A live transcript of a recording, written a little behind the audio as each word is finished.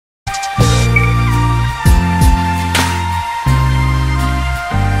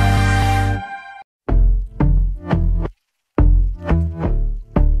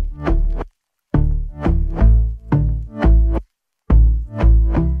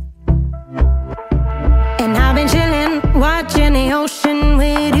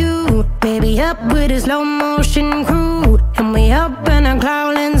with a slow motion crew, and we up in our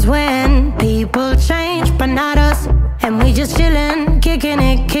clouds when people change, but not us. And we just chillin', kicking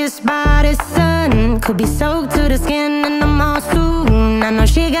it, kissed by the sun. Could be soaked to the skin in the mall soon. I know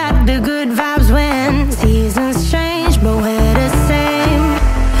she got the good vibes when seasons change, but we're the same.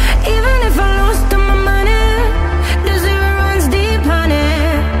 Even if I lost all my money, the zero runs deep, honey.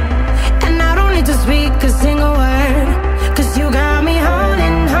 And I don't need to speak a single word, 'cause you got me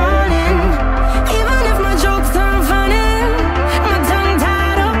holding, holding. Even if my jokes aren't funny, my tongue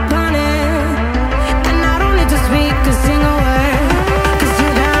tied up on it. And I don't need to speak a single word, 'cause you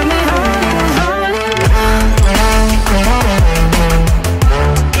got me holding, holding.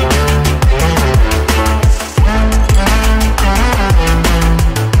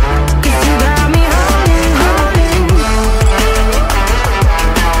 'Cause you got me holding, holding.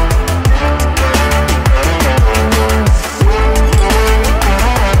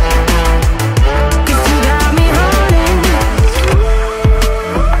 'Cause you got me holding.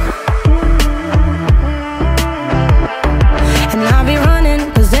 And I'll be running,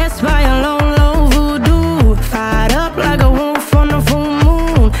 possessed by a low, low voodoo. Fired up like a wolf on a full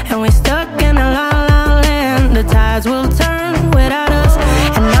moon. And we're stuck in a la la land. The tides will turn without us.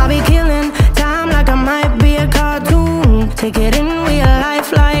 And I'll be killing time like I might be a cartoon. Take it in real life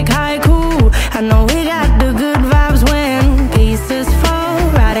like haiku. I know we got the good vibes when pieces fall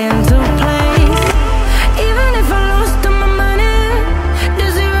right into place. Even if I lost all my money, the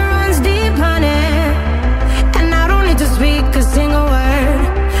zero runs deep, honey. And I don't need to speak a single word,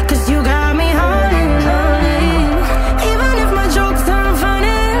 'cause you got me holding, holding. Even if my jokes aren't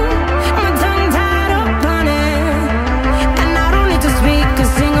funny, my tongue tied up on it. And I don't need to speak a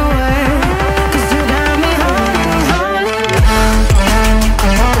single word, 'cause you got me holding, holding.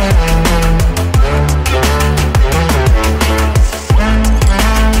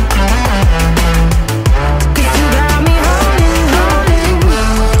 'Cause you got me holding, holding.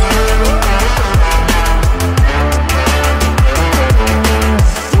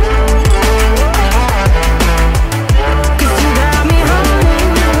 'Cause you got me holding,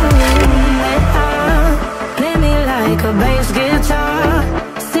 holding. Play me like a bass guitar,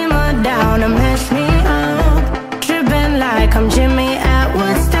 simmer down and mess me up. Tripping like I'm Jimmy at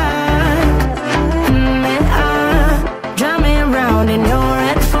Woodstock. Drumming round in your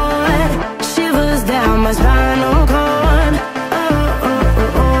red Ford, shivers down my spinal cord. Oh, oh,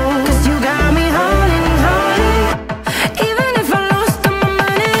 oh, oh. 'Cause you got me holding, holding. Even if I lost all my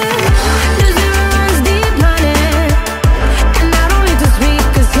money, the zero runs deep, honey. And I don't need to speak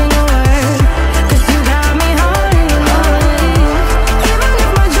a single word, 'cause you got me holding, holding. Even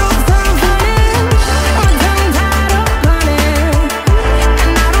if my jokes aren't funny, my tongue tied up on it.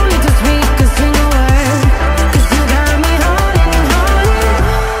 And I don't need to speak a single word, 'cause you got me holding, holding.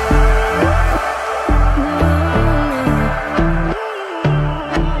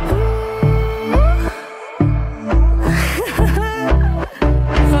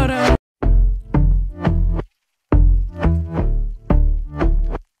 Hold on.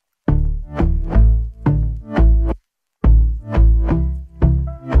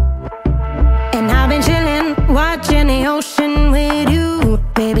 And I've been chillin', watching the ocean with you.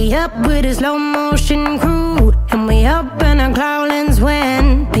 Baby, up with a slow motion crew. And we up in our clouds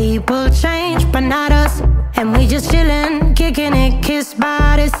when people change, but not us. And we just chillin', kicking it, kissed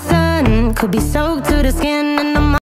by the sun. Could be soaked to the skin in the